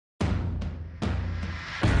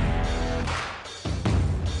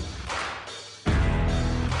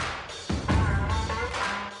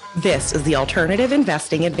This is the Alternative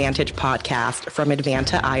Investing Advantage podcast from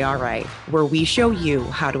Advanta IRA, where we show you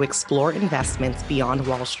how to explore investments beyond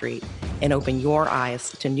Wall Street and open your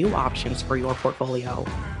eyes to new options for your portfolio.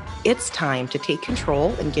 It's time to take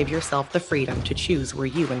control and give yourself the freedom to choose where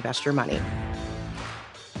you invest your money.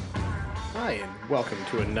 Hi, and welcome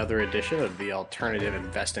to another edition of the Alternative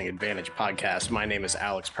Investing Advantage podcast. My name is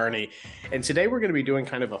Alex Perny, and today we're going to be doing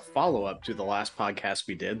kind of a follow-up to the last podcast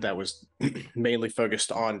we did that was mainly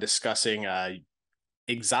focused on discussing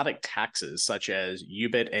exotic taxes such as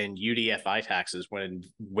UBIT and UDFI taxes when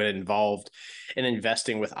involved in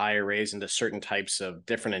investing with IRAs into certain types of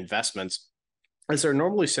different investments, as they're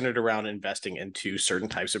normally centered around investing into certain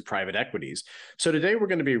types of private equities. So today we're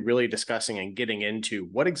going to be really discussing and getting into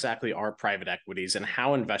what exactly are private equities and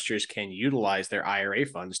how investors can utilize their IRA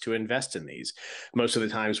funds to invest in these. Most of the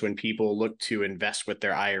times when people look to invest with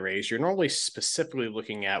their IRAs, you're normally specifically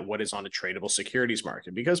looking at what is on a tradable securities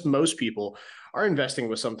market, because most people are investing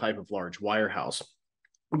with some type of large wirehouse.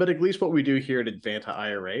 But at least what we do here at Advanta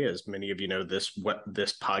IRA, as many of you know, what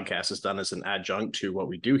this podcast is done as an adjunct to what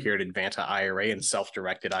we do here at Advanta IRA and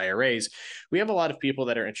self-directed IRAs. We have a lot of people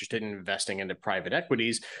that are interested in investing into private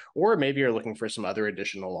equities, or maybe are looking for some other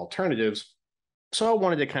additional alternatives. So I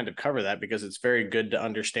wanted to kind of cover that because it's very good to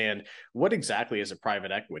understand what exactly is a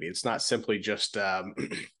private equity. It's not simply just,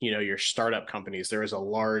 your startup companies. There is a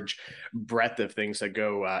large breadth of things that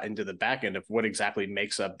go into the back end of what exactly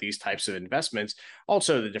makes up these types of investments.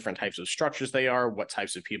 Also, the different types of structures they are, what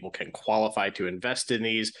types of people can qualify to invest in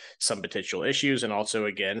these, some potential issues, and also,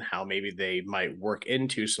 again, how maybe they might work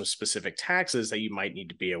into some specific taxes that you might need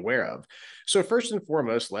to be aware of. So first and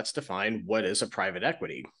foremost, let's define what is a private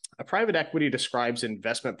equity. A private equity describes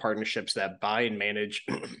investment partnerships that buy and manage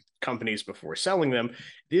companies before selling them.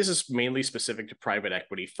 This is mainly specific to private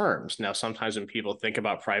equity firms. Now, sometimes when people think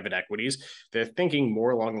about private equities, they're thinking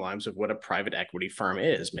more along the lines of what a private equity firm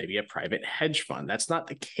is, maybe a private hedge fund. That's not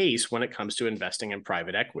the case when it comes to investing in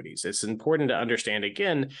private equities. It's important to understand,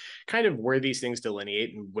 again, kind of where these things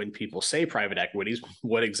delineate, and when people say private equities,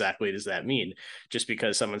 what exactly does that mean? Just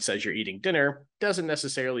because someone says you're eating dinner doesn't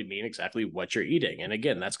necessarily mean exactly what you're eating. And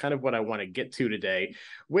again, that's kind of what I want to get to today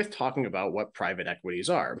with talking about what private equities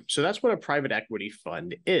are. So that's what a private equity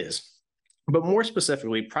fund is. But more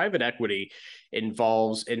specifically, private equity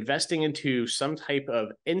involves investing into some type of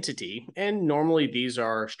entity, and normally these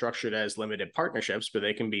are structured as limited partnerships, but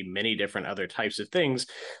they can be many different other types of things,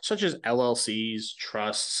 such as LLCs,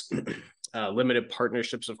 trusts, limited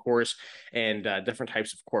partnerships, of course, and different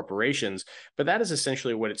types of corporations. But that is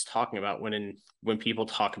essentially what it's talking about when people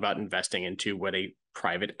talk about investing into what a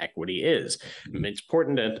private equity is. It's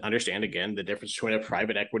important to understand, again, the difference between a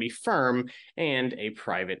private equity firm and a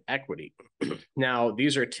private equity. Now,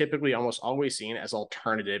 these are typically almost always seen as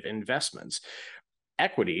alternative investments.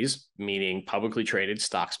 Equities, meaning publicly traded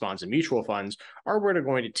stocks, bonds, and mutual funds, are what are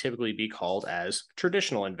going to typically be called as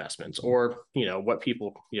traditional investments, or what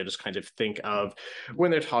people just kind of think of when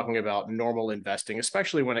they're talking about normal investing,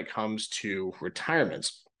 especially when it comes to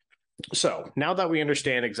retirements. So now that we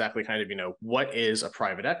understand exactly kind of, what is a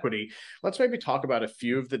private equity, let's maybe talk about a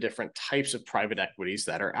few of the different types of private equities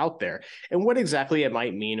that are out there and what exactly it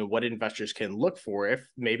might mean and what investors can look for if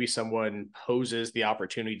maybe someone poses the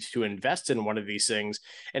opportunity to invest in one of these things,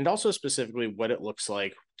 and also specifically what it looks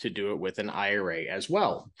like to do it with an IRA as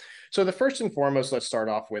well. So the first and foremost, let's start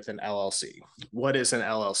off with an LLC. What is an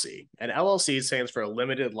LLC? An LLC stands for a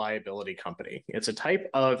limited liability company. It's a type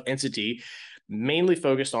of entity mainly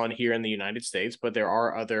focused on here in the United States, but there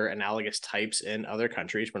are other analogous types in other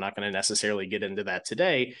countries. We're not going to necessarily get into that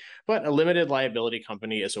today, but a limited liability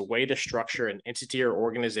company is a way to structure an entity or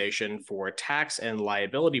organization for tax and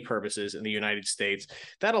liability purposes in the United States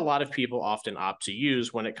that a lot of people often opt to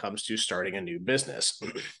use when it comes to starting a new business.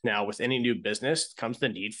 Now, with any new business comes the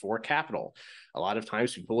need for capital. A lot of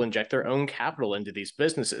times people inject their own capital into these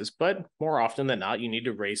businesses, but more often than not, you need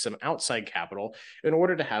to raise some outside capital in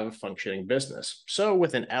order to have a functioning business. So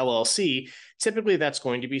with an LLC, typically that's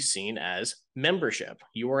going to be seen as membership.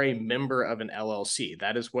 You are a member of an LLC.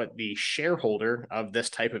 That is what the shareholder of this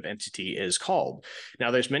type of entity is called. Now,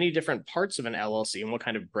 there's many different parts of an LLC, and we'll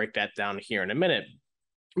kind of break that down here in a minute.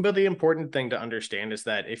 But the important thing to understand is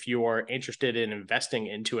that if you are interested in investing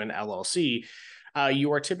into an LLC,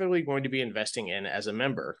 you are typically going to be investing in as a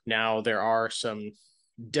member. Now, there are some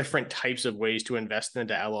different types of ways to invest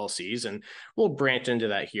into LLCs, and we'll branch into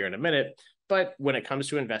that here in a minute. But when it comes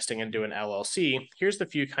to investing into an LLC, here's the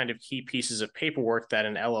few kind of key pieces of paperwork that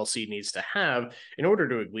an LLC needs to have in order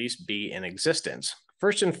to at least be in existence.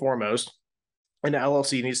 First and foremost, an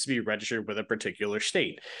LLC needs to be registered with a particular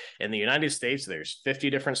state. In the United States, there's 50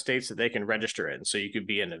 different states that they can register in. So you could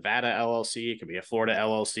be a Nevada LLC, it could be a Florida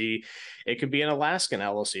LLC, it could be an Alaskan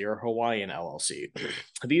LLC or Hawaiian LLC.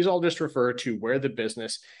 These all just refer to where the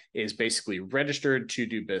business is basically registered to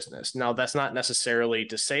do business. Now, that's not necessarily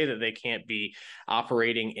to say that they can't be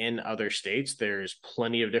operating in other states. There's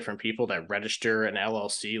plenty of different people that register an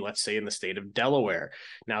LLC, let's say in the state of Delaware.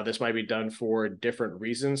 Now, this might be done for different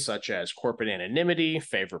reasons, such as corporate anonymity,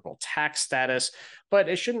 favorable tax status, but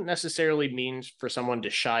it shouldn't necessarily mean for someone to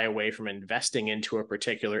shy away from investing into a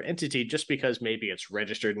particular entity just because maybe it's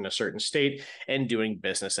registered in a certain state and doing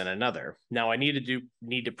business in another. Now, I need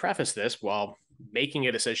to preface this while making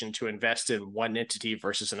a decision to invest in one entity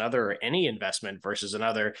versus another, or any investment versus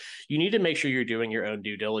another, you need to make sure you're doing your own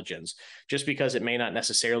due diligence. Just because it may not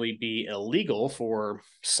necessarily be illegal for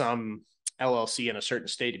some LLC in a certain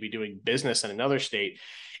state to be doing business in another state,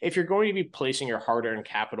 if you're going to be placing your hard-earned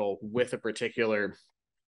capital with a particular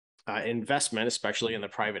investment, especially in the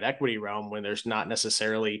private equity realm, when there's not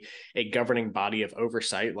necessarily a governing body of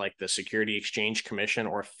oversight like the Security Exchange Commission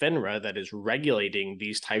or FINRA that is regulating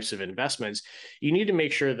these types of investments, you need to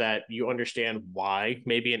make sure that you understand why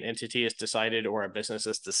maybe an entity has decided or a business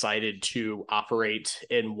has decided to operate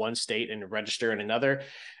in one state and register in another.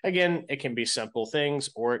 Again, it can be simple things,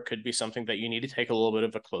 or it could be something that you need to take a little bit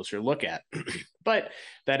of a closer look at. But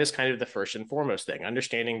that is kind of the first and foremost thing,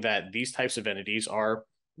 understanding that these types of entities are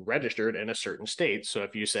registered in a certain state. So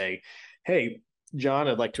if you say, hey, John,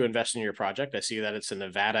 I'd like to invest in your project. I see that it's a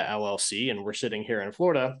Nevada LLC and we're sitting here in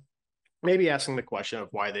Florida. Maybe asking the question of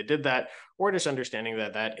why they did that, or just understanding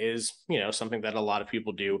that that is, something that a lot of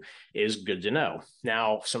people do is good to know.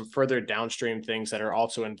 Now, some further downstream things that are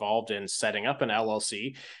also involved in setting up an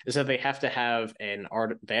LLC is that they have to have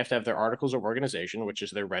their articles of organization, which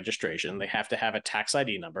is their registration. They have to have a tax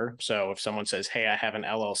ID number. So if someone says, hey, I have an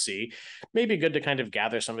LLC, maybe good to kind of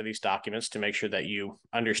gather some of these documents to make sure that you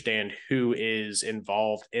understand who is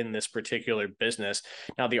involved in this particular business.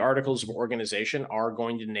 Now, the articles of organization are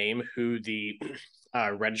going to name who the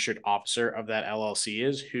registered officer of that LLC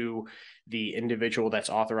is, who the individual that's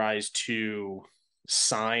authorized to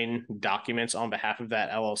sign documents on behalf of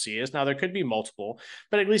that LLC is. Now, there could be multiple,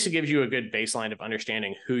 but at least it gives you a good baseline of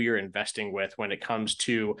understanding who you're investing with when it comes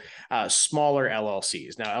to smaller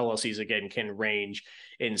LLCs. Now, LLCs, again, can range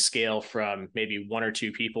in scale from maybe one or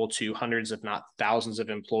two people to hundreds, if not thousands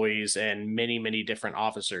of employees and many, many different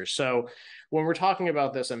officers. So when we're talking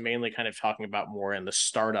about this, I'm mainly kind of talking about more in the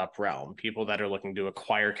startup realm, people that are looking to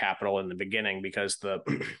acquire capital in the beginning, because the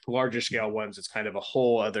larger scale ones, it's kind of a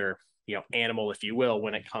whole other animal, if you will,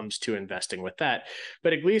 when it comes to investing with that.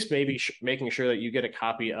 But at least maybe making sure that you get a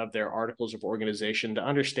copy of their articles of organization to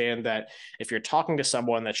understand that if you're talking to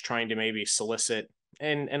someone that's trying to maybe solicit,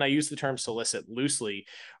 and I use the term solicit loosely,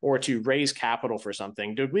 or to raise capital for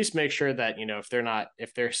something, to at least make sure that,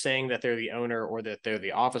 if they're saying that they're the owner or that they're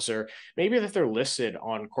the officer, maybe that they're listed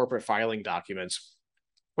on corporate filing documents,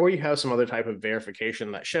 or you have some other type of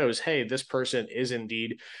verification that shows, hey, this person is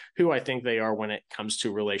indeed who I think they are when it comes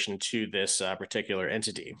to relation to this particular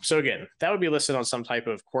entity. So again, that would be listed on some type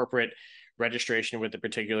of corporate registration with the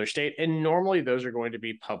particular state. And normally those are going to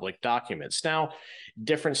be public documents. Now,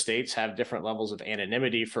 different states have different levels of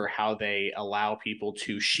anonymity for how they allow people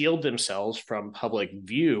to shield themselves from public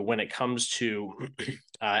view when it comes to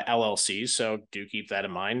LLCs. So do keep that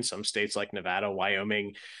in mind. Some states like Nevada,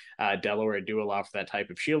 Wyoming, Delaware do allow for that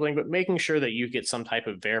type of shielding, but making sure that you get some type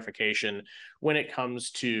of verification when it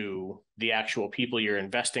comes to the actual people you're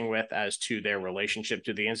investing with as to their relationship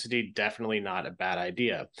to the entity, definitely not a bad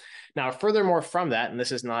idea. Now, furthermore from that, and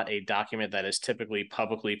this is not a document that is typically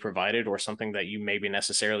publicly provided or something that you maybe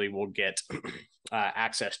necessarily will get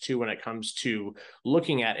access to when it comes to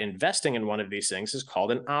looking at investing in one of these things, is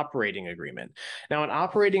called an operating agreement. Now, an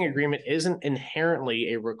operating agreement isn't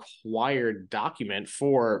inherently a required document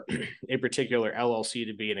for a particular LLC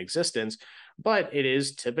to be in existence, but it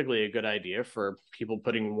is typically a good idea for people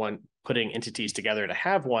putting entities together to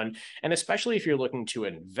have one. And especially if you're looking to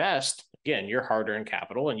invest, again, your hard-earned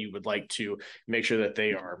capital, and you would like to make sure that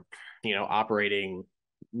they are, operating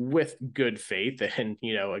with good faith and,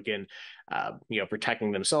 again,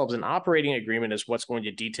 protecting themselves. An operating agreement is what's going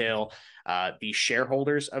to detail the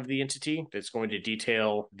shareholders of the entity. It's going to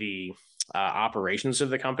detail the operations of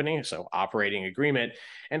the company, so operating agreement,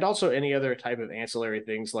 and also any other type of ancillary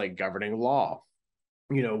things like governing law.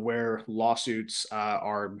 where lawsuits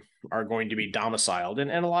are going to be domiciled,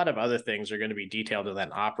 and a lot of other things are going to be detailed in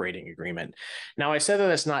that operating agreement. Now, I said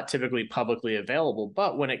that it's not typically publicly available,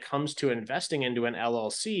 but when it comes to investing into an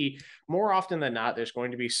LLC, more often than not, there's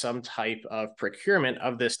going to be some type of procurement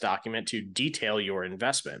of this document to detail your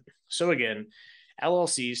investment. So again,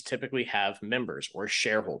 LLCs typically have members or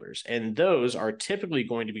shareholders, and those are typically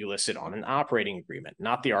going to be listed on an operating agreement,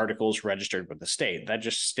 not the articles registered with the state. That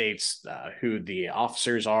just states who the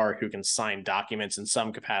officers are, who can sign documents in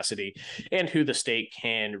some capacity, and who the state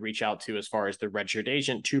can reach out to as far as the registered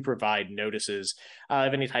agent to provide notices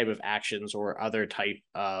of any type of actions or other type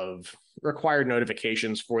of required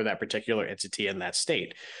notifications for that particular entity in that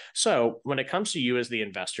state. So when it comes to you as the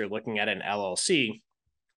investor looking at an LLC,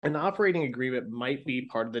 an operating agreement might be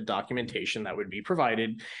part of the documentation that would be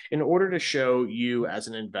provided in order to show you as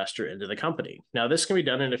an investor into the company. Now, this can be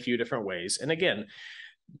done in a few different ways. And again,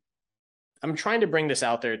 I'm trying to bring this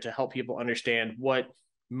out there to help people understand what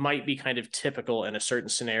might be kind of typical in a certain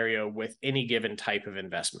scenario with any given type of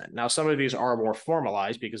investment. Now, some of these are more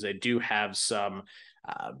formalized because they do have some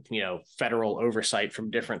federal oversight from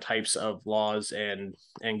different types of laws and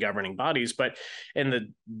governing bodies. But in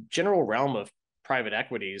the general realm of private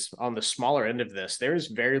equities, on the smaller end of this, there's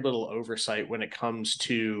very little oversight when it comes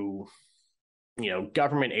to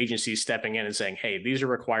government agencies stepping in and saying, hey, these are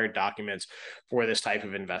required documents for this type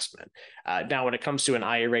of investment. Now, when it comes to an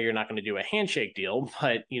IRA, you're not going to do a handshake deal,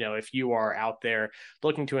 but if you are out there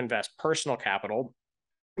looking to invest personal capital,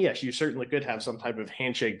 yes, you certainly could have some type of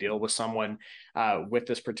handshake deal with someone with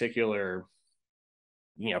this particular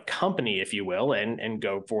company, if you will, and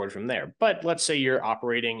go forward from there. But let's say you're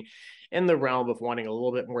operating in the realm of wanting a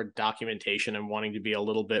little bit more documentation and wanting to be a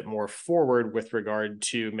little bit more forward with regard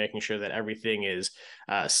to making sure that everything is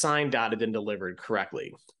signed, dotted, and delivered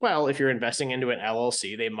correctly. Well, if you're investing into an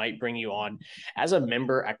LLC, they might bring you on as a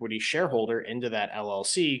member equity shareholder into that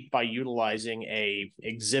LLC by utilizing a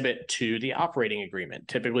exhibit to the operating agreement.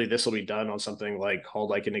 Typically, this will be done on something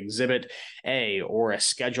called an Exhibit A or a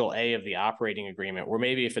Schedule A of the operating agreement, where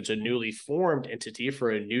maybe if it's a newly formed entity for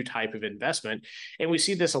a new type of investment, and we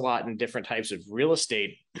see this a lot in different types of real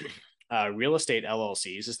estate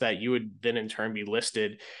LLCs, is that you would then in turn be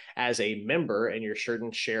listed as a member and your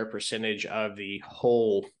certain share percentage of the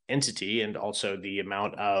whole entity, and also the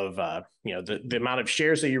amount of the amount of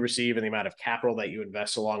shares that you receive and the amount of capital that you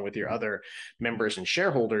invest along with your other members and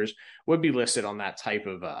shareholders would be listed on that type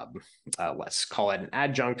of let's call it an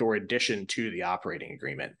adjunct or addition to the operating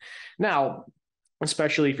agreement. Now,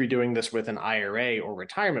 especially if you're doing this with an IRA or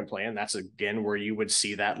retirement plan, that's again where you would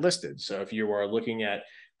see that listed. So if you are looking at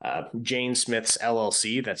Jane Smith's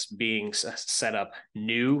LLC that's being set up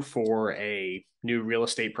new for a new real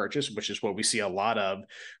estate purchase, which is what we see a lot of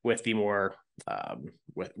with the more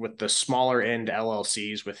with the smaller end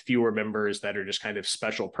LLCs with fewer members that are just kind of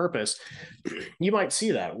special purpose, you might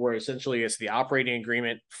see that where essentially it's the operating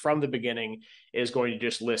agreement from the beginning is going to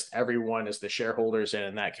just list everyone as the shareholders. And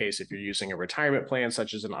in that case, if you're using a retirement plan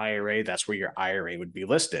such as an IRA, that's where your IRA would be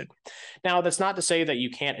listed. Now, that's not to say that you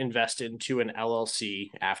can't invest into an LLC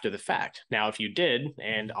after the fact. Now, if you did,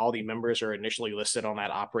 and all the members are initially listed on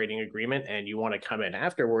that operating agreement and you want to come in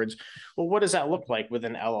afterwards, well, what does that look like with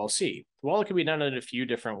an LLC? Well, it can be done in a few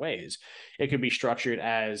different ways. It could be structured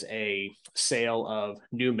as a sale of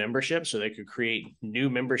new membership. So they could create new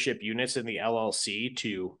membership units in the LLC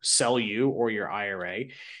to sell you or your IRA.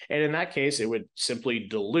 And in that case, it would simply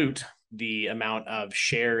dilute the amount of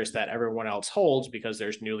shares that everyone else holds because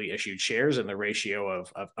there's newly issued shares and the ratio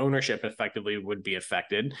of ownership effectively would be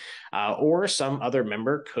affected. Or some other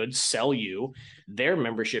member could sell you their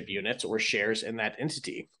membership units or shares in that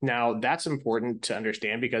entity. Now, that's important to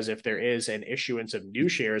understand because if there is an issuance of new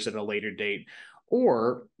shares at a later date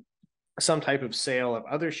or some type of sale of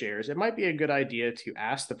other shares, it might be a good idea to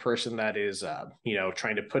ask the person that is,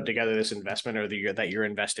 trying to put together this investment or that you're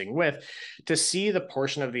investing with to see the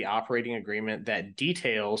portion of the operating agreement that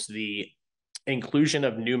details the inclusion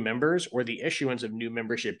of new members or the issuance of new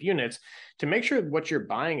membership units to make sure what you're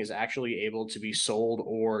buying is actually able to be sold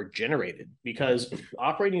or generated, because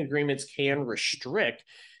operating agreements can restrict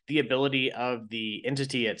the ability of the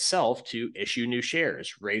entity itself to issue new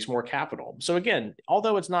shares, raise more capital. So again,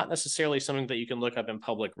 although it's not necessarily something that you can look up in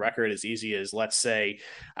public record as easy as, let's say,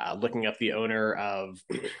 looking up the owner of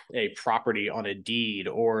a property on a deed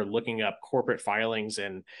or looking up corporate filings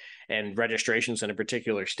and registrations in a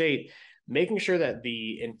particular state, making sure that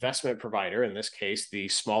the investment provider, in this case, the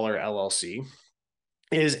smaller LLC,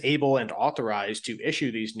 is able and authorized to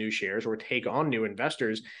issue these new shares or take on new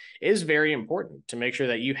investors is very important to make sure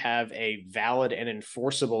that you have a valid and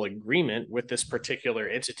enforceable agreement with this particular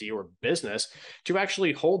entity or business to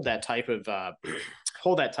actually hold that type of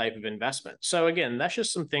investment. So again, that's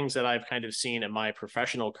just some things that I've kind of seen in my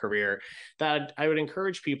professional career that I would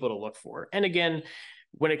encourage people to look for. And again,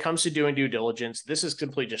 when it comes to doing due diligence, this is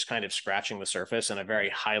simply just kind of scratching the surface and a very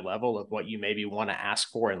high level of what you maybe want to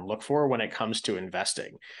ask for and look for when it comes to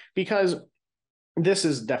investing. Because this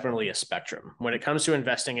is definitely a spectrum. When it comes to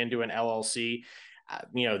investing into an LLC,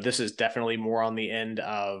 this is definitely more on the end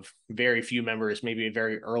of very few members, maybe a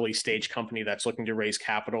very early stage company that's looking to raise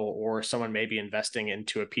capital, or someone may be investing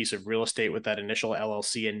into a piece of real estate with that initial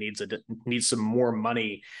LLC and needs some more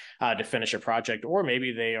money to finish a project, or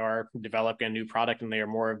maybe they are developing a new product and they are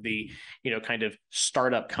more of the kind of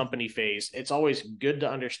startup company phase. It's always good to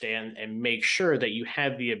understand and make sure that you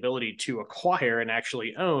have the ability to acquire and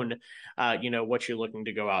actually own what you're looking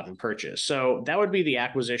to go out and purchase. So that would be the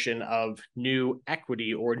acquisition of new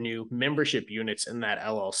equity or new membership units in that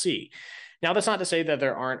LLC. Now, that's not to say that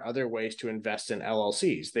there aren't other ways to invest in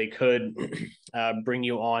LLCs. They could bring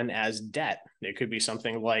you on as debt. It could be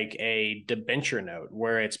something like a debenture note,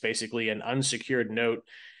 where it's basically an unsecured note,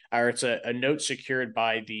 or it's a note secured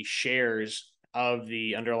by the shares of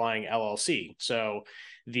the underlying LLC. So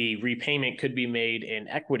the repayment could be made in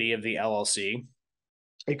equity of the LLC.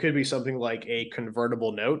 It could be something like a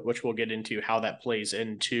convertible note, which we'll get into how that plays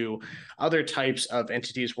into other types of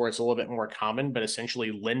entities where it's a little bit more common, but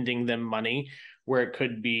essentially lending them money, where it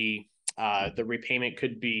could be the repayment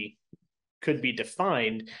could be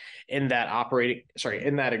defined in that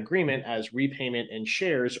agreement as repayment in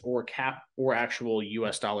shares or actual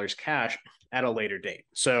US dollars cash at a later date.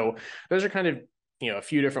 So those are kind of a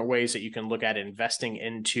few different ways that you can look at investing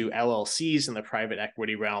into LLCs in the private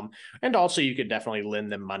equity realm. And also you could definitely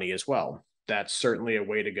lend them money as well. That's certainly a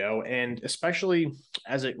way to go. And especially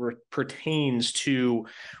as it pertains to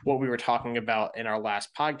what we were talking about in our last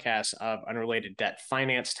podcast of unrelated debt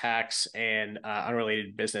finance tax and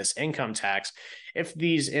unrelated business income tax, if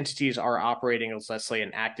these entities are operating as, let's say,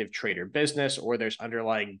 an active trader business, or there's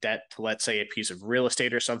underlying debt to, let's say, a piece of real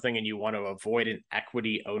estate or something, and you want to avoid an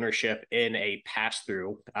equity ownership in a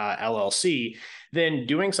pass-through LLC, then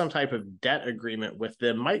doing some type of debt agreement with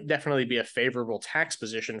them might definitely be a favorable tax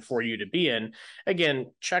position for you to be in.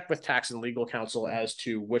 Again, check with tax and legal counsel as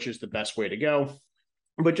to which is the best way to go.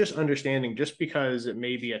 But just understanding, just because it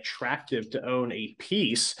may be attractive to own a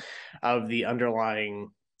piece of the underlying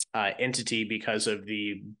entity because of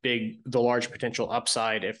the large potential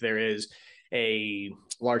upside, if there is a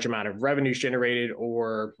large amount of revenues generated,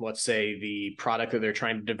 or let's say the product that they're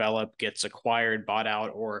trying to develop gets acquired, bought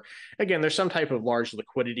out, or again, there's some type of large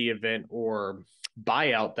liquidity event or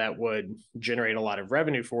buyout that would generate a lot of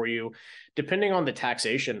revenue for you, depending on the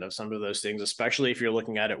taxation of some of those things, especially if you're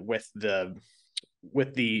looking at it with the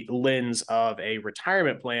lens of a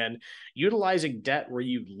retirement plan, utilizing debt where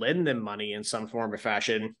you lend them money in some form or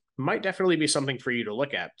fashion might definitely be something for you to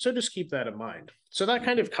look at. So just keep that in mind. So that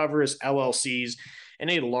kind of covers LLCs in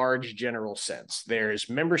a large general sense. There's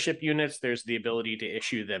membership units, there's the ability to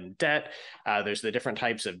issue them debt, there's the different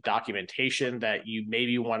types of documentation that you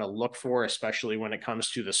maybe want to look for, especially when it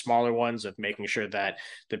comes to the smaller ones, of making sure that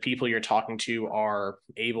the people you're talking to are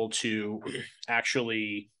able to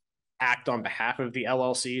actually act on behalf of the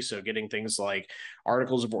LLC. So getting things like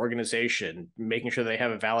articles of organization, making sure they have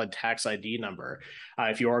a valid tax ID number.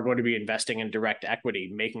 If you are going to be investing in direct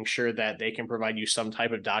equity, making sure that they can provide you some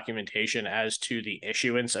type of documentation as to the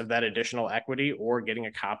issuance of that additional equity, or getting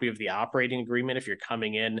a copy of the operating agreement if you're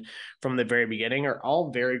coming in from the very beginning, are all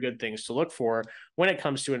very good things to look for when it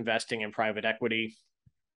comes to investing in private equity,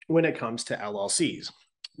 when it comes to LLCs.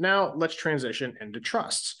 Now let's transition into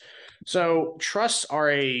trusts. So trusts are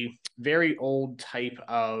a very old type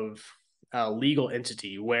of legal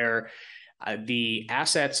entity where the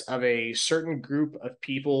assets of a certain group of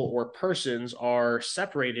people or persons are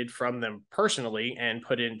separated from them personally and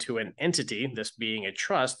put into an entity, this being a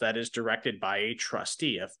trust that is directed by a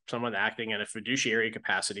trustee, of someone acting in a fiduciary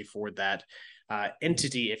capacity for that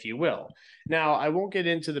entity, if you will. Now, I won't get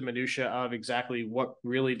into the minutia of exactly what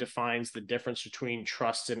really defines the difference between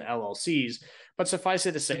trusts and LLCs, but suffice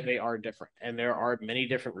it to say they are different. And there are many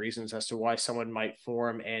different reasons as to why someone might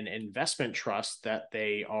form an investment trust that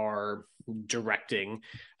they are directing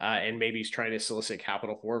and maybe he's trying to solicit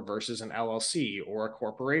capital for versus an LLC or a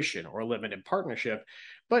corporation or a limited partnership.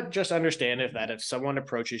 But just understand if someone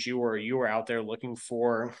approaches you or you are out there looking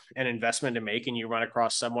for an investment to make and you run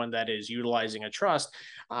across someone that is utilizing a trust,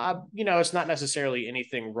 it's not necessarily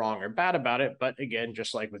anything wrong or bad about it. But again,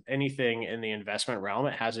 just like with anything in the investment realm,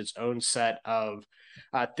 it has its own set of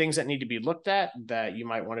things that need to be looked at that you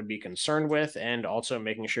might want to be concerned with, and also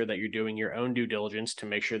making sure that you're doing your own due diligence to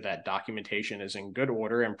make sure that documentation is in good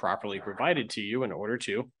order and properly provided to you in order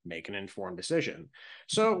to make an informed decision.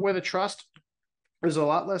 So with a trust, there's a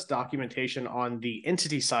lot less documentation on the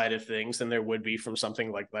entity side of things than there would be from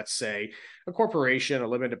something like, let's say, a corporation, a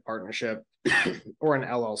limited partnership, or an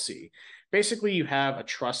LLC. Basically, you have a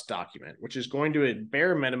trust document, which is going to, at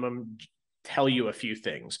bare minimum, tell you a few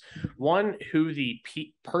things. One, who the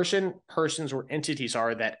persons, or entities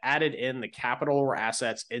are that added in the capital or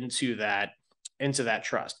assets into that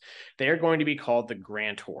trust. They are going to be called the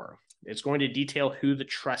grantor. It's going to detail who the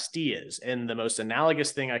trustee is. And the most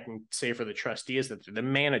analogous thing I can say for the trustee is that they're the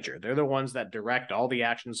manager. They're the ones that direct all the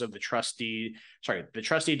actions of the trustee. The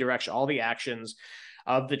trustee directs all the actions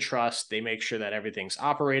of the trust. They make sure that everything's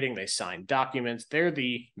operating. They sign documents. They're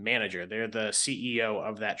the manager. They're the CEO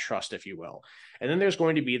of that trust, if you will. And then there's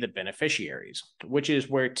going to be the beneficiaries, which is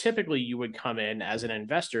where typically you would come in as an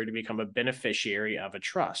investor to become a beneficiary of a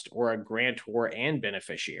trust, or a grantor and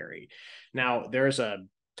beneficiary. Now, there's a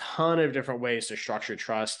ton of different ways to structure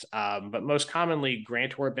trust, but most commonly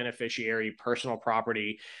grantor, beneficiary, personal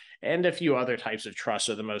property, and a few other types of trusts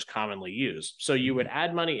are the most commonly used. So you would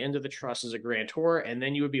add money into the trust as a grantor, and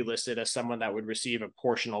then you would be listed as someone that would receive a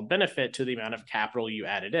portional benefit to the amount of capital you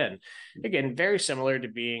added in. Again, very similar to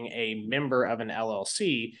being a member of an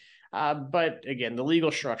LLC, but again, the legal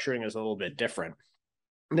structuring is a little bit different.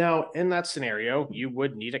 Now, in that scenario, you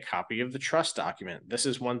would need a copy of the trust document. This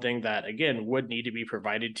is one thing that, again, would need to be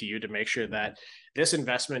provided to you to make sure that this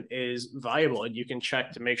investment is viable, and you can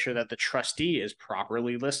check to make sure that the trustee is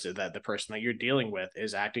properly listed, that the person that you're dealing with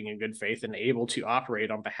is acting in good faith and able to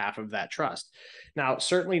operate on behalf of that trust. Now,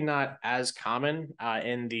 certainly not as common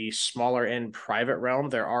in the smaller end private realm.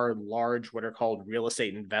 There are large, what are called real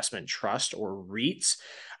estate investment trust, or REITs,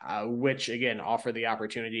 which again offer the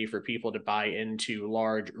opportunity for people to buy into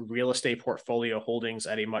large real estate portfolio holdings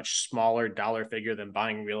at a much smaller dollar figure than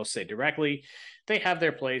buying real estate directly. They have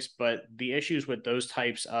their place, but the issues with those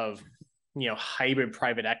types of hybrid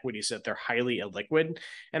private equities that they're highly illiquid.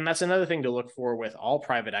 And that's another thing to look for with all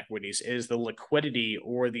private equities, is the liquidity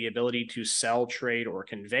or the ability to sell, trade, or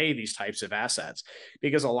convey these types of assets.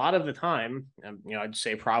 Because a lot of the time, I'd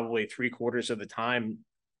say probably 3/4 of the time,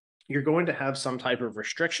 you're going to have some type of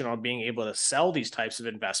restriction on being able to sell these types of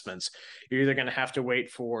investments. You're either going to have to wait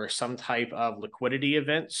for some type of liquidity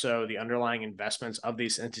event, so the underlying investments of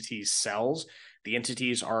these entities sells, the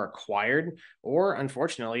entities are acquired, or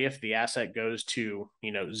unfortunately, if the asset goes to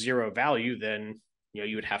zero value, then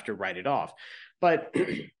you would have to write it off. But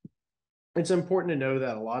it's important to know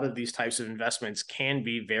that a lot of these types of investments can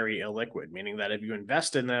be very illiquid, meaning that if you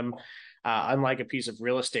invest in them, unlike a piece of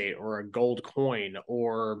real estate or a gold coin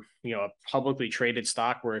or a publicly traded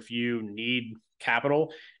stock, where if you need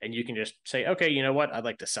capital and you can just say, okay, you know what, I'd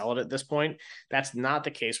like to sell it at this point. That's not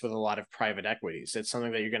the case with a lot of private equities. It's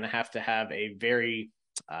something that you're going to have a very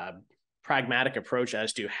pragmatic approach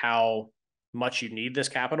as to how much you need this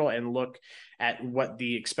capital, and look at what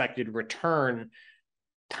the expected return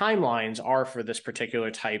timelines are for this particular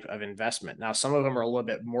type of investment. Now, some of them are a little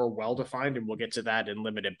bit more well-defined, and we'll get to that in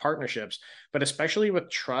limited partnerships, but especially with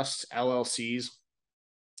trusts, LLCs,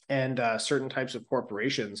 and certain types of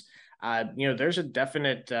corporations, there's a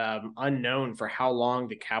definite unknown for how long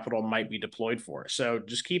the capital might be deployed for. So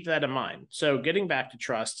just keep that in mind. So getting back to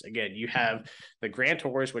trusts, again, you have the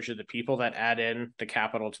grantors, which are the people that add in the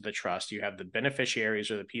capital to the trust. You have the beneficiaries,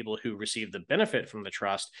 or the people who receive the benefit from the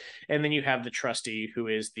trust. And then you have the trustee, who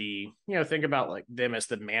is the, think about like them as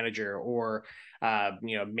the manager, or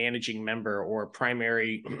managing member, or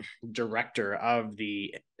primary director of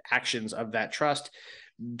the actions of that trust.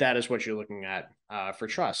 That is what you're looking at for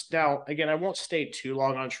trust. Now, again, I won't stay too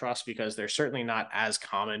long on trust, because they're certainly not as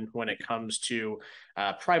common when it comes to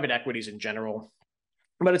private equities in general,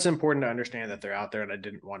 but it's important to understand that they're out there, and I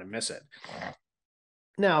didn't want to miss it.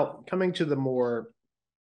 Now, coming to the more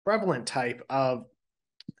prevalent type of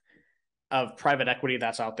private equity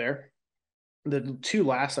that's out there, the two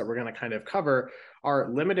last that we're going to kind of cover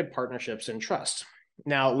are limited partnerships and trusts.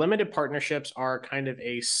 Now, limited partnerships are kind of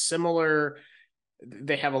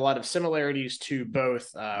they have a lot of similarities to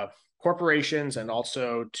both corporations and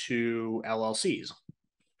also to LLCs.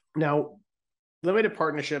 Now, Limited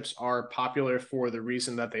partnerships are popular for the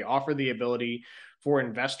reason that they offer the ability for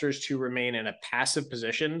investors to remain in a passive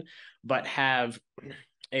position, but have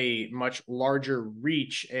a much larger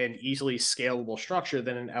reach and easily scalable structure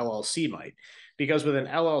than an LLC might. Because with an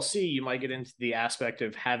LLC, you might get into the aspect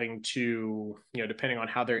of having to, depending on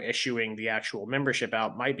how they're issuing the actual membership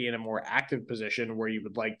out, might be in a more active position where you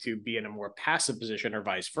would like to be in a more passive position or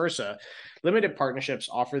vice versa. Limited partnerships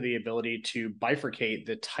offer the ability to bifurcate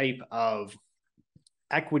the type of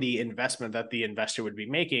equity investment that the investor would be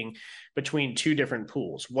making between two different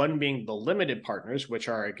pools. One being the limited partners, which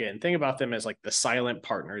are, again, think about them as like the silent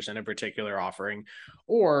partners in a particular offering,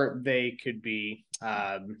 or they could be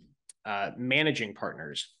managing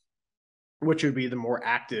partners, which would be the more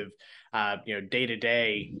active,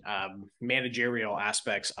 day-to-day managerial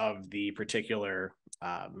aspects of the particular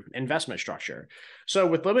investment structure. So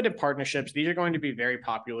with limited partnerships, these are going to be very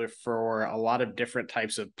popular for a lot of different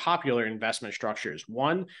types of popular investment structures.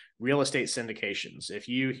 One, real estate syndications. If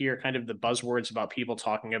you hear kind of the buzzwords about people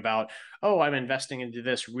talking about, oh, I'm investing into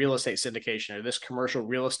this real estate syndication or this commercial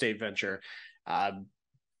real estate venture,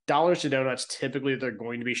 dollars to donuts, typically they're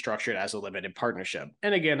going to be structured as a limited partnership.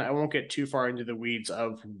 And again, I won't get too far into the weeds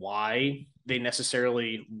of why they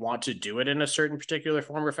necessarily want to do it in a certain particular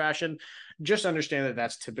form or fashion. Just understand that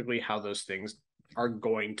that's typically how those things are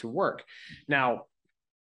going to work. Now,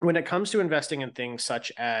 when it comes to investing in things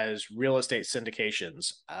such as real estate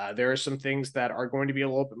syndications, there are some things that are going to be a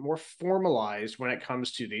little bit more formalized when it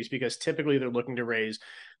comes to these, because typically they're looking to raise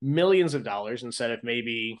millions of dollars instead of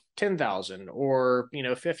maybe 10,000 or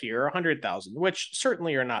 50 or 100,000, which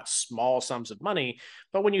certainly are not small sums of money.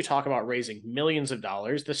 But when you talk about raising millions of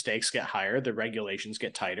dollars, the stakes get higher, the regulations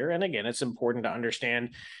get tighter, and again, it's important to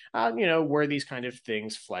understand, where these kind of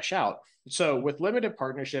things flesh out. So with limited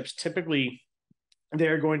partnerships, typically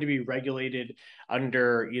they're going to be regulated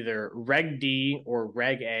under either Reg D or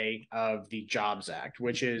Reg A of the Jobs Act,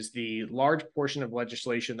 which is the large portion of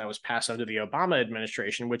legislation that was passed under the Obama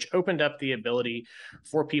administration, which opened up the ability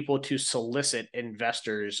for people to solicit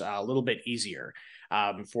investors a little bit easier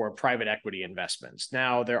for private equity investments.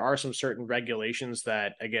 Now, there are some certain regulations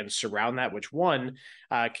that, again, surround that, which one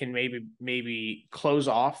can maybe close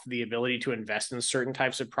off the ability to invest in certain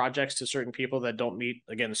types of projects to certain people that don't meet,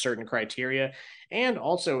 again, certain criteria, and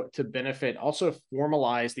also to benefit, also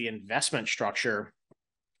formalize the investment structure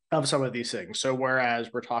of some of these things. So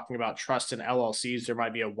whereas we're talking about trusts and LLCs, there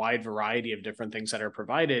might be a wide variety of different things that are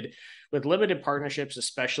provided. With limited partnerships,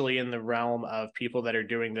 especially in the realm of people that are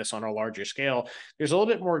doing this on a larger scale, there's a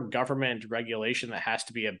little bit more government regulation that has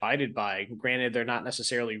to be abided by. Granted, they're not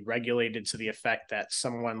necessarily regulated to the effect that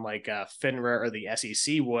someone like FINRA or the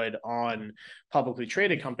SEC would on publicly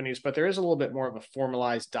traded companies, but there is a little bit more of a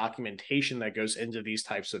formalized documentation that goes into these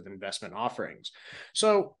types of investment offerings.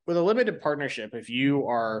 So with a limited partnership, if you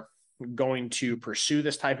are going to pursue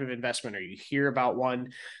this type of investment or you hear about one,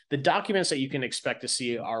 the documents that you can expect to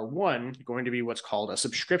see are, one, going to be what's called a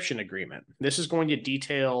subscription agreement. This is going to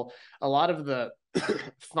detail a lot of the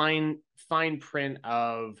fine print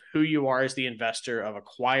of who you are as the investor, of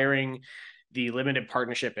acquiring the limited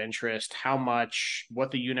partnership interest, how much, what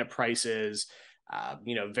the unit price is,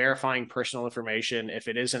 verifying personal information. If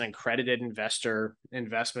it is an accredited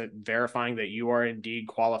investment, verifying that you are indeed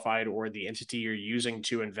qualified, or the entity you're using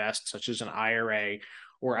to invest, such as an IRA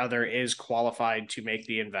or other, is qualified to make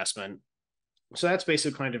the investment. So that's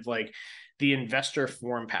basically kind of like the investor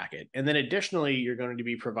form packet. And then additionally, you're going to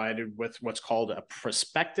be provided with what's called a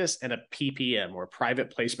prospectus and a PPM, or private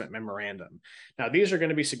placement memorandum. Now, these are going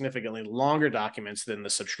to be significantly longer documents than the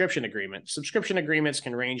subscription agreement. Subscription agreements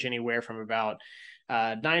can range anywhere from about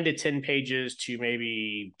 9 to 10 pages to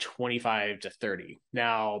maybe 25 to 30.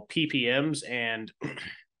 Now, PPMs and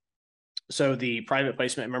so the private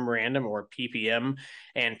placement memorandum, or PPM,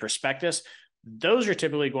 and prospectus, those are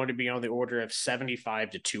typically going to be on the order of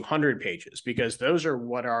 75 to 200 pages, because those are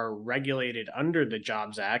what are regulated under the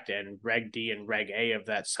Jobs Act and Reg D and Reg A of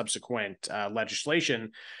that subsequent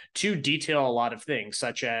legislation, to detail a lot of things,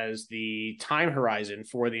 such as the time horizon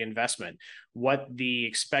for the investment, what the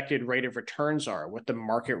expected rate of returns are, what the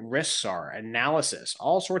market risks are, analysis,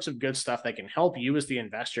 all sorts of good stuff that can help you as the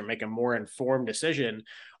investor make a more informed decision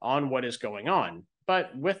on what is going on.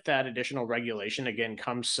 But with that additional regulation, again,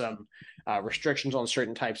 comes some restrictions on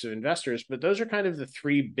certain types of investors. But those are kind of the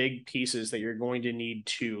three big pieces that you're going to need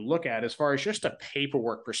to look at as far as just a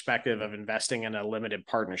paperwork perspective of investing in a limited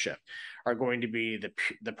partnership are going to be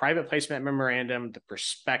the private placement memorandum, the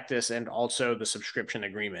prospectus, and also the subscription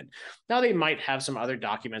agreement. Now, they might have some other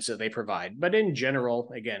documents that they provide, but in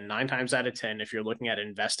general, again, 9 times out of 10, if you're looking at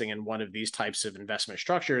investing in one of these types of investment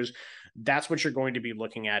structures, that's what you're going to be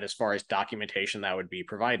looking at as far as documentation that would be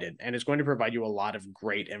provided. And it's going to provide you a lot of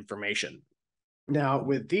great information. Now,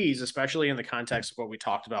 with these, especially in the context of what we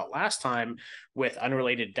talked about last time with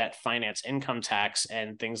unrelated debt finance income tax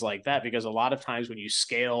and things like that, because a lot of times when you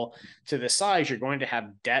scale to this size, you're going to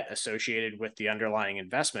have debt associated with the underlying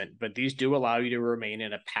investment. But these do allow you to remain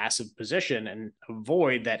in a passive position and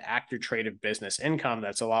avoid that active trade of business income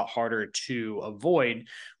that's a lot harder to avoid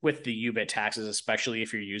with the UBIT taxes, especially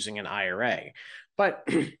if you're using an IRA. But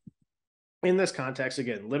in this context,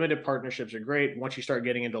 again, limited partnerships are great. Once you start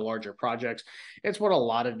getting into larger projects, it's what a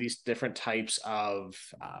lot of these different types of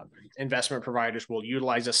investment providers will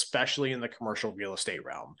utilize, especially in the commercial real estate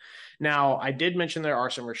realm. Now, I did mention there are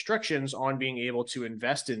some restrictions on being able to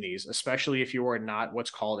invest in these, especially if you are not what's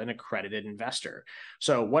called an accredited investor.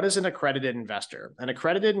 So what is an accredited investor? An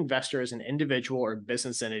accredited investor is an individual or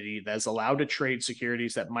business entity that is allowed to trade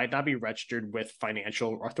securities that might not be registered with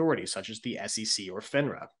financial authorities, such as the SEC or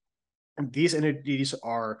FINRA. These entities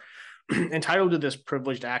are entitled to this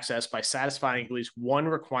privileged access by satisfying at least one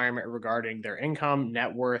requirement regarding their income,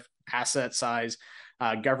 net worth, asset size,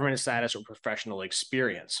 government status, or professional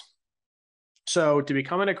experience. So to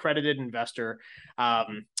become an accredited investor,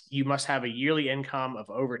 you must have a yearly income of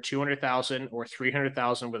over $200,000 or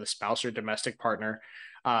 $300,000 with a spouse or domestic partner.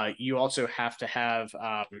 You also have to have,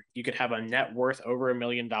 you could have a net worth over $1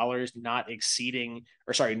 million, not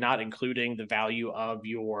including the value of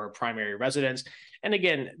your primary residence. And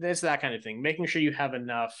again, it's that kind of thing, making sure you have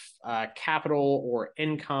enough capital or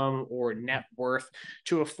income or net worth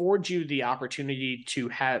to afford you the opportunity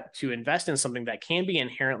to invest in something that can be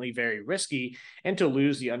inherently very risky and to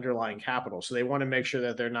lose the underlying capital. So they want to make sure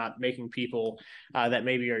that they're not making people that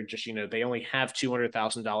maybe are just, they only have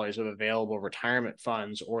 $200,000 of available retirement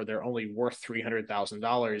funds, or they're only worth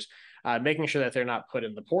 $300,000, making sure that they're not put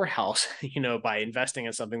in the poorhouse, by investing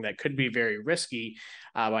in something that could be very risky,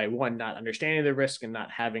 by one, not understanding the risk and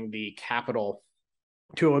not having the capital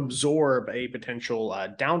to absorb a potential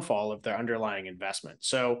downfall of their underlying investment.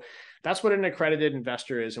 So that's what an accredited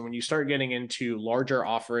investor is. And when you start getting into larger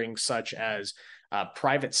offerings such as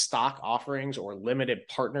private stock offerings or limited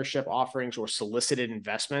partnership offerings or solicited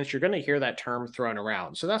investments, you're going to hear that term thrown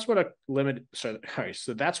around. So that's what so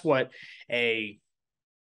that's what a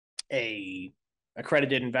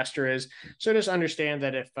accredited investor is. So just understand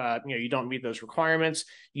that if you don't meet those requirements,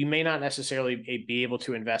 you may not necessarily be able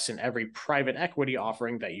to invest in every private equity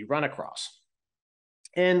offering that you run across.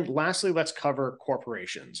 And lastly, let's cover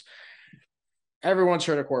corporations. Everyone's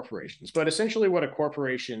heard of corporations, but essentially what a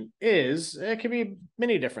corporation is, it can be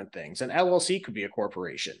many different things. An LLC could be a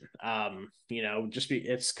corporation.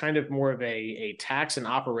 It's kind of more of a tax and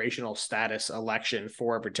operational status election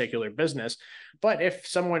for a particular business. But if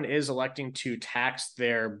someone is electing to tax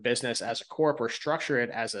their business as a corp or structure it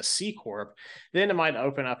as a C corp, then it might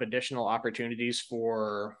open up additional opportunities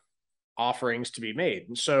for offerings to be made.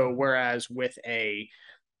 And so whereas with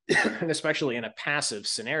and especially in a passive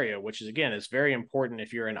scenario, which is, again, is very important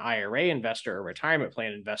if you're an IRA investor or retirement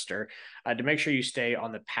plan investor, to make sure you stay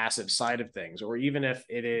on the passive side of things. Or even if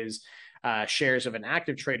it is shares of an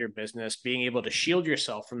active trader business, being able to shield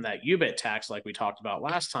yourself from that UBIT tax like we talked about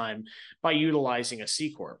last time by utilizing a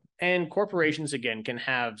C Corp. And corporations, again, can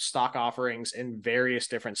have stock offerings in various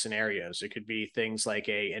different scenarios. It could be things like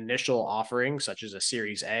a initial offering, such as a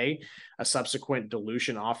Series A subsequent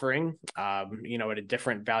dilution offering, at a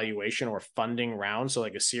different valuation or funding round, so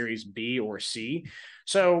like a Series B or C.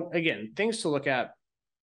 So again, things to look at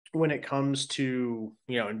when it comes to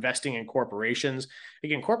investing in corporations.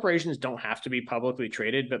 Again, corporations don't have to be publicly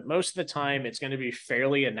traded, but most of the time it's going to be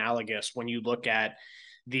fairly analogous when you look at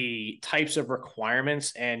the types of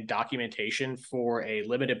requirements and documentation for a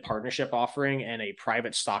limited partnership offering and a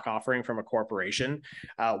private stock offering from a corporation.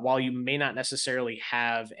 While you may not necessarily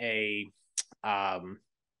have a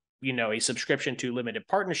subscription to limited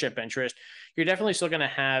partnership interest, you're definitely still going to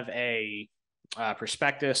have a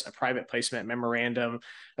prospectus, a private placement memorandum,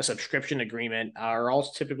 a subscription agreement are all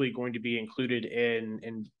typically going to be included in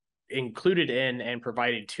and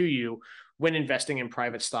provided to you when investing in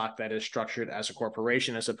private stock that is structured as a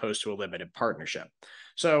corporation as opposed to a limited partnership.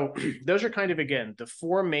 So those are kind of, again, the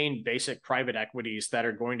four main basic private equities that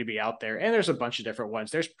are going to be out there. And there's a bunch of different ones.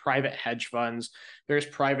 There's private hedge funds, there's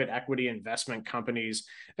private equity investment companies.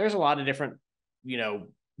 There's a lot of different,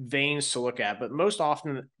 veins to look at, but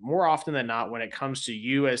more often than not, when it comes to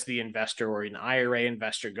you as the investor or an IRA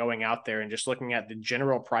investor going out there and just looking at the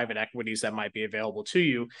general private equities that might be available to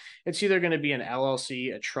you, it's either going to be an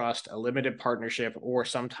LLC, a trust, a limited partnership, or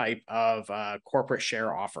some type of corporate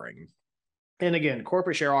share offering. And again,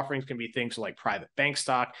 corporate share offerings can be things like private bank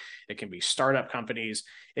stock. It can be startup companies.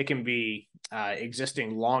 It can be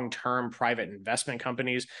existing long-term private investment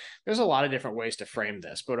companies. There's a lot of different ways to frame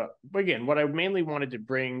this. But again, what I mainly wanted to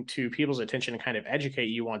bring to people's attention and kind of educate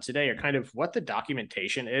you on today are kind of what the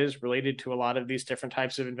documentation is related to a lot of these different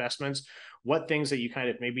types of investments, what things that you kind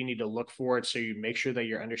of maybe need to look for so you make sure that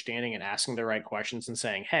you're understanding and asking the right questions and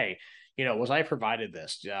saying, hey, was I provided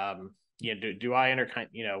this? Do I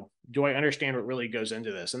understand what really goes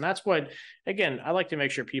into this? And that's what, again, I like to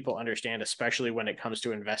make sure people understand, especially when it comes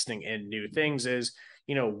to investing in new things, is,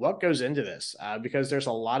 what goes into this? Because there's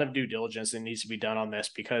a lot of due diligence that needs to be done on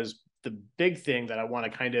this, because the big thing that I want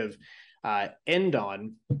to kind of end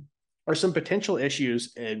on are some potential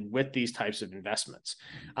issues with these types of investments.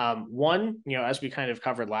 One, as we kind of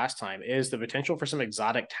covered last time, is the potential for some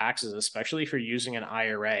exotic taxes, especially if you're using an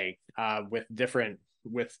IRA with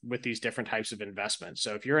these different types of investments.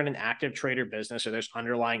 So if you're in an active trader business or there's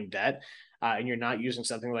underlying debt and you're not using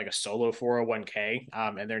something like a solo 401k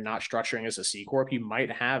and they're not structuring as a C Corp, you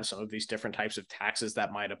might have some of these different types of taxes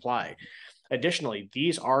that might apply. Additionally,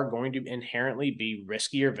 these are going to inherently be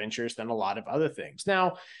riskier ventures than a lot of other things.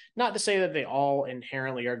 Now, not to say that they all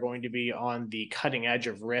inherently are going to be on the cutting edge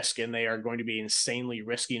of risk and they are going to be insanely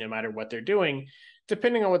risky no matter what they're doing,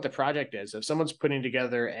 depending on what the project is. If someone's putting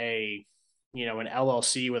together an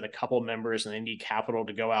LLC with a couple members and they need capital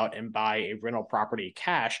to go out and buy a rental property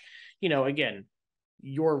cash, again,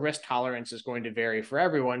 your risk tolerance is going to vary for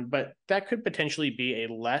everyone, but that could potentially be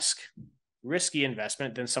a less risky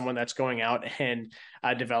investment than someone that's going out and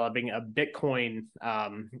developing a Bitcoin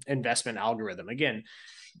investment algorithm. Again,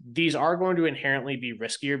 these are going to inherently be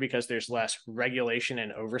riskier because there's less regulation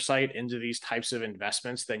and oversight into these types of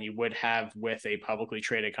investments than you would have with a publicly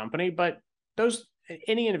traded company. But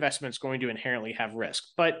any investment is going to inherently have risk.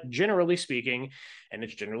 But generally speaking, and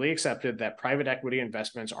it's generally accepted, that private equity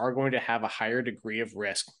investments are going to have a higher degree of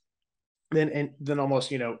risk than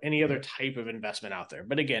almost any other type of investment out there.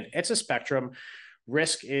 But again, it's a spectrum.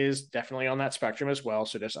 Risk is definitely on that spectrum as well.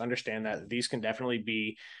 So just understand that these can definitely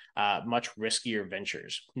be much riskier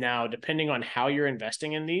ventures. Now, depending on how you're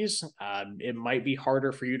investing in these, it might be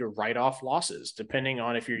harder for you to write off losses. Depending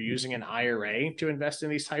on if you're using an IRA to invest in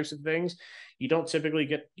these types of things, you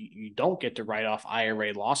don't get to write off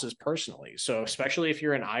IRA losses personally. So especially if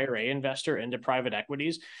you're an IRA investor into private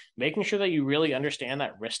equities, making sure that you really understand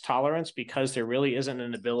that risk tolerance, because there really isn't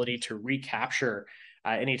an ability to recapture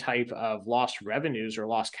any type of lost revenues or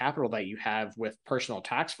lost capital that you have with personal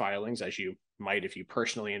tax filings, as you might if you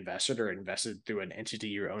personally invested or invested through an entity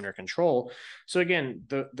you own or control. So again,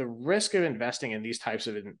 the risk of investing in these types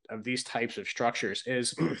of structures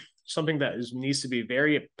is something that needs to be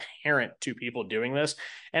very apparent to people doing this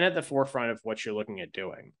and at the forefront of what you're looking at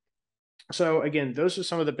doing. So again, those are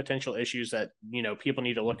some of the potential issues that people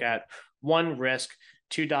need to look at. 1, risk.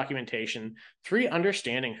 2, documentation. 3,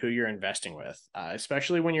 understanding who you're investing with,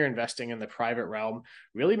 especially when you're investing in the private realm,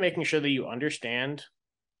 really making sure that you understand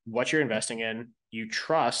what you're investing in, you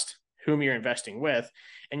trust whom you're investing with,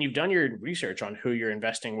 and you've done your research on who you're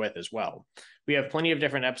investing with as well. We have plenty of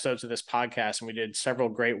different episodes of this podcast, and we did several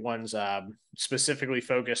great ones specifically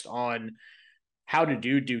focused on how to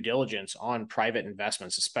do due diligence on private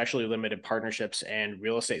investments, especially limited partnerships and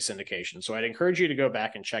real estate syndication. So I'd encourage you to go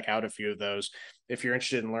back and check out a few of those if you're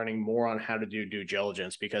interested in learning more on how to do due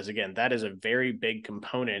diligence, because again, that is a very big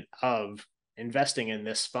component of investing in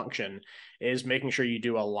this function, is making sure you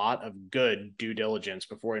do a lot of good due diligence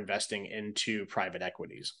before investing into private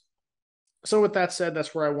equities. So with that said,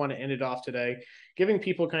 that's where I want to end it off today, giving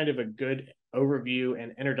people kind of a good overview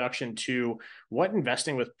and introduction to what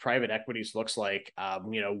investing with private equities looks like,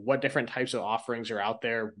 what different types of offerings are out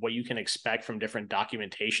there, what you can expect from different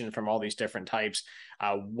documentation from all these different types,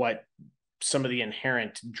 what some of the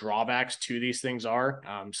inherent drawbacks to these things are,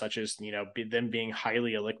 such as, them being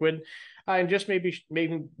highly illiquid, and just maybe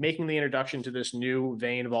making the introduction to this new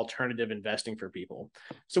vein of alternative investing for people.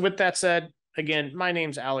 So with that said, again, my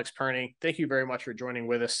name's Alex Perny. Thank you very much for joining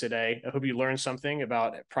with us today. I hope you learned something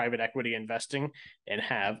about private equity investing, and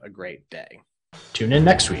have a great day. Tune in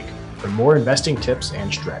next week for more investing tips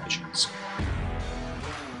and strategies.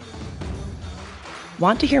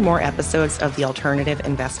 Want to hear more episodes of the Alternative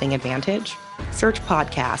Investing Advantage? Search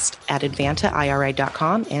podcast at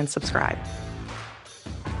advantaira.com and subscribe.